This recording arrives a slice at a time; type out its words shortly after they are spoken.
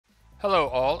Hello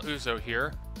all, Uzo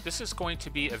here. This is going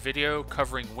to be a video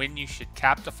covering when you should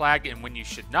cap the flag and when you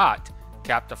should not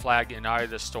cap the flag in Eye of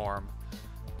the Storm.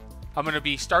 I'm going to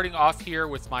be starting off here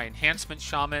with my Enhancement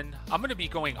Shaman. I'm going to be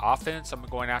going offense. I'm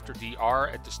going after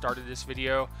DR at the start of this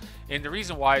video. And the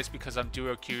reason why is because I'm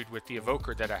duo queued with the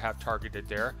Evoker that I have targeted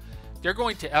there. They're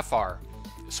going to FR.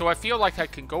 So I feel like I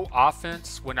can go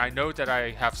offense when I know that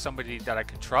I have somebody that I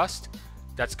can trust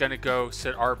that's going to go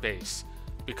sit our base.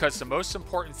 Because the most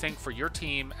important thing for your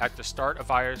team at the start of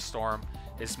Eye of the Storm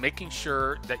is making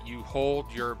sure that you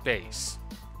hold your base.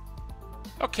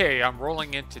 Okay, I'm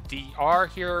rolling into DR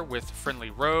here with Friendly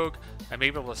Rogue. I'm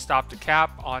able to stop the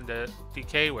cap on the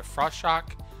DK with Frost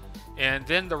Shock. And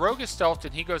then the Rogue is stealthed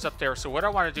and he goes up there. So what I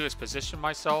want to do is position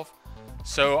myself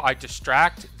so I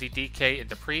distract the DK and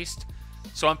the Priest.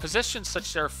 So I'm positioned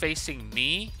such they're facing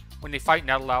me when they fight, and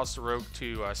that allows the Rogue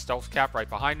to stealth cap right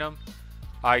behind them.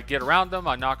 I get around them,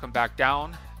 I knock them back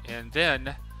down, and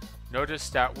then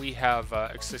notice that we have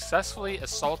successfully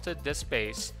assaulted this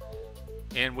base,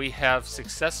 and we have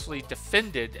successfully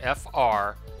defended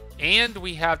FR, and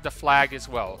we have the flag as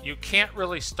well. You can't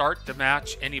really start the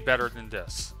match any better than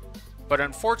this. But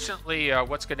unfortunately,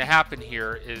 what's going to happen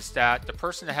here is that the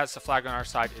person that has the flag on our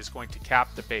side is going to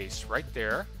cap the base right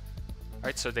there. All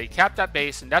right, so they cap that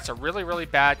base, and that's a really, really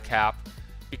bad cap,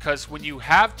 because when you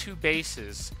have two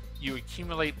bases, you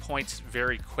accumulate points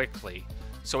very quickly.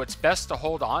 So it's best to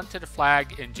hold on to the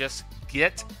flag and just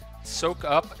soak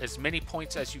up as many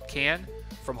points as you can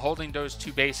from holding those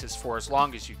two bases for as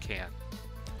long as you can.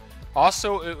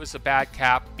 Also, it was a bad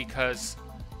cap because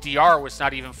DR was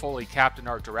not even fully capped in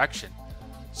our direction.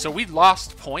 So we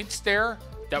lost points there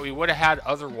that we would have had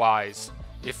otherwise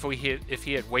if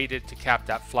he had waited to cap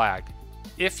that flag.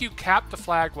 If you cap the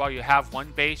flag while you have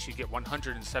one base, you get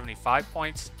 175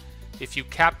 points. If you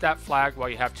cap that flag while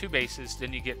you have two bases,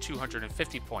 then you get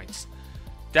 250 points.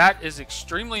 That is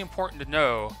extremely important to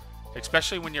know,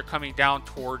 especially when you're coming down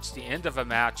towards the end of a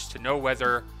match, to know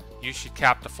whether you should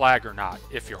cap the flag or not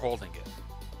if you're holding it.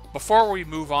 Before we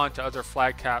move on to other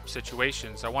flag cap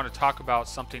situations, I want to talk about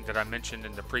something that I mentioned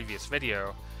in the previous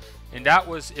video, and that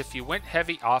was if you went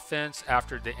heavy offense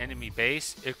after the enemy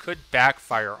base, it could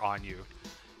backfire on you.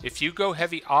 If you go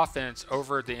heavy offense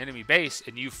over the enemy base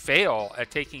and you fail at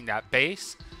taking that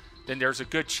base, then there's a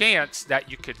good chance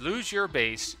that you could lose your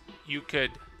base, you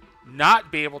could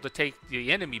not be able to take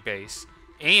the enemy base,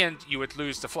 and you would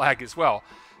lose the flag as well.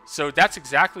 So that's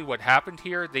exactly what happened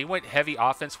here. They went heavy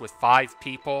offense with 5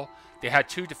 people. They had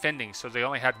 2 defending, so they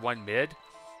only had 1 mid.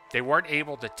 They weren't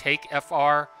able to take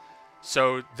FR,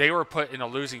 so they were put in a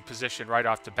losing position right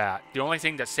off the bat. The only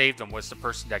thing that saved them was the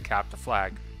person that capped the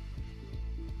flag.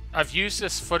 I've used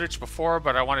this footage before,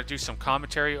 but I want to do some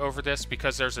commentary over this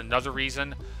because there's another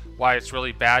reason why it's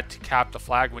really bad to cap the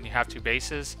flag when you have 2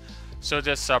 bases. So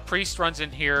this Priest runs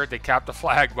in here, they cap the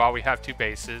flag while we have 2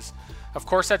 bases. Of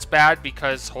course that's bad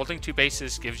because holding 2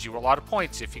 bases gives you a lot of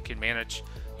points if you can manage,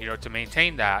 to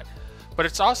maintain that. But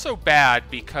it's also bad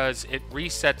because it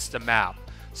resets the map.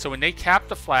 So when they cap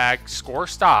the flag, score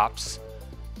stops,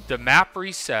 the map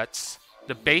resets,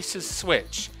 the bases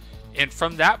switch, and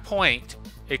from that point,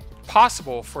 it's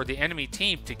possible for the enemy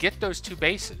team to get those 2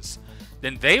 bases.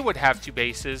 Then they would have 2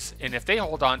 bases, and if they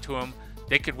hold on to them,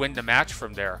 they could win the match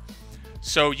from there.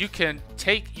 So you can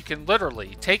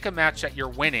literally take a match that you're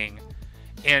winning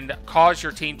and cause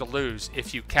your team to lose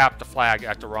if you cap the flag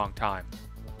at the wrong time.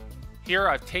 Here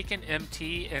I've taken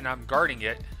MT and I'm guarding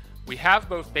it. We have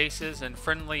both bases and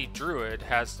Friendly Druid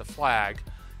has the flag.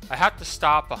 I have to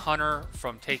stop a Hunter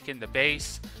from taking the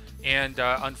base. And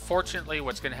unfortunately,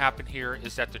 what's going to happen here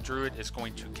is that the Druid is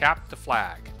going to cap the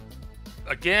flag.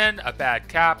 Again, a bad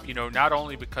cap, not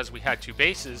only because we had 2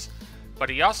 bases, but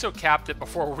he also capped it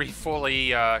before we fully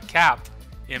capped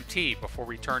MT, before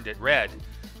we turned it red.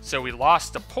 So we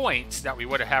lost the points that we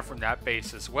would have had from that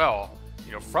base as well,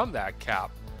 from that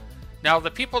cap. Now, the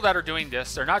people that are doing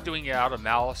this, they're not doing it out of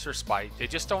malice or spite. They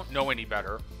just don't know any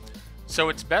better. So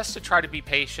it's best to try to be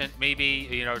patient,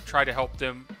 maybe, try to help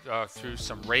them through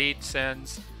some raid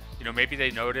sends. Maybe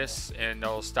they notice and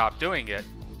they'll stop doing it.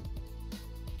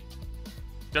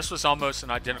 This was almost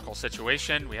an identical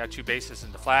situation. We had 2 bases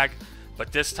in the flag,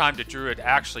 but this time the Druid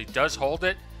actually does hold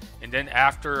it. And then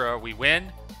after we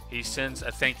win, he sends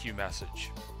a thank you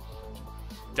message.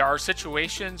 There are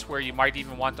situations where you might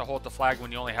even want to hold the flag when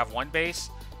you only have 1 base.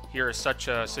 Here is such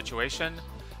a situation.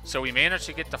 So we managed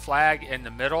to get the flag in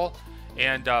the middle.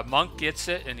 And Monk gets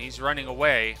it and he's running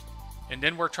away, and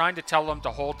then we're trying to tell him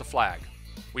to hold the flag.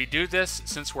 We do this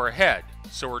since we're ahead,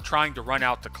 so we're trying to run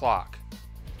out the clock.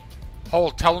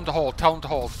 Hold, tell him to hold, tell him to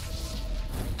hold.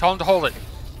 Tell him to hold it.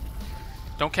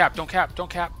 Don't cap, don't cap, don't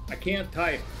cap. I can't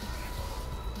type.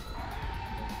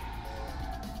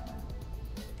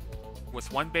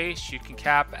 With one base, you can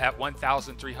cap at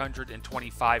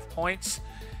 1,325 points.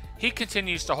 He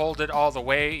continues to hold it all the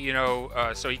way, you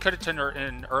know, so he could have turned it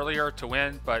in earlier to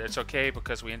win, but it's okay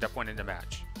because we end up winning the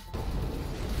match.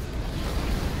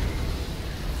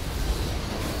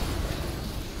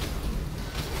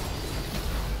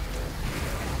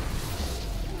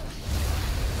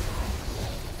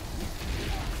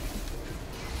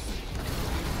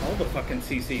 All the fucking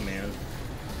CC, man.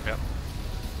 Yep.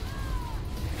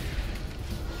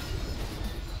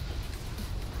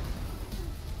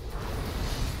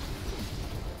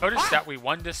 Notice that we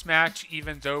won this match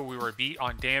even though we were beat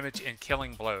on damage and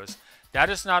killing blows. That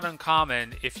is not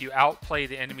uncommon if you outplay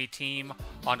the enemy team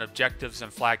on objectives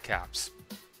and flag caps.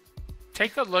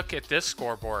 Take a look at this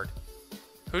scoreboard.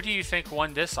 Who do you think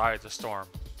won this Eye of the Storm?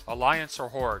 Alliance or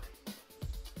Horde?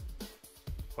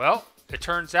 Well, it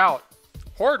turns out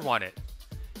Horde won it.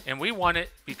 And we won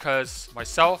it because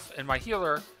myself and my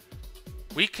healer,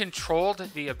 we controlled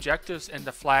the objectives and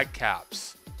the flag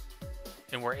caps.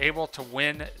 And we're able to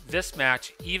win this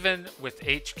match even with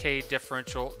HK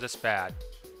differential this bad.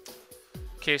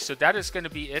 Okay, so that is going to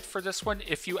be it for this one.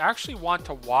 If you actually want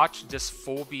to watch this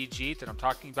full BG that I'm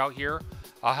talking about here,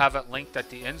 I'll have it linked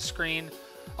at the end screen,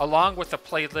 along with a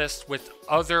playlist with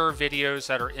other videos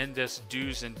that are in this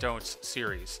Do's and Don'ts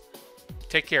series.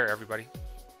 Take care, everybody.